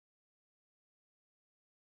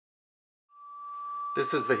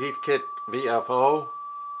This is the Heathkit VF-1,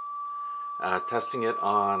 testing it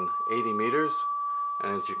on 80 meters,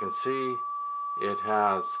 and as you can see it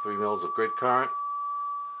has 3 mils of grid current.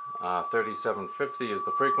 3750 is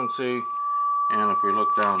the frequency, and if we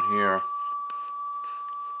look down here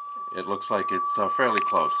it looks like it's fairly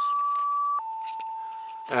close.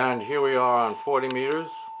 And here we are on 40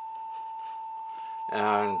 meters,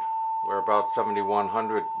 and we're about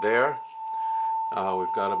 7100 there.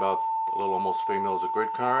 We've got about a little almost 3 mils of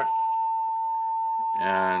grid current,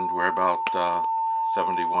 and we're about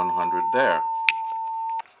 7100 there.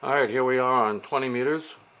 Alright, here we are on 20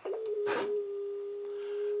 meters,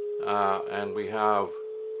 and we have,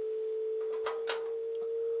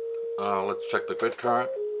 let's check the grid current.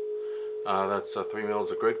 That's 3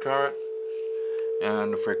 mils of grid current,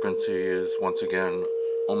 and the frequency is once again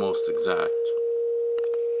almost exact.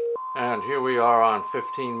 And here we are on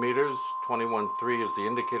 15 meters, 21.3 is the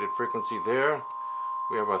indicated frequency there.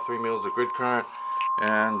 We have our 3 mils of grid current,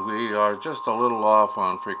 and we are just a little off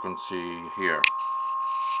on frequency here.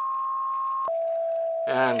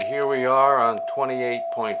 And here we are on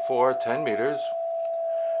 28.4, 10 meters,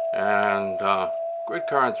 and grid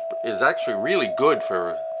current is actually really good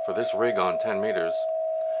for this rig on 10 meters.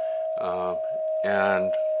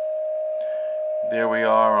 And there we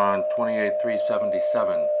are on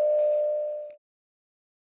 28.377.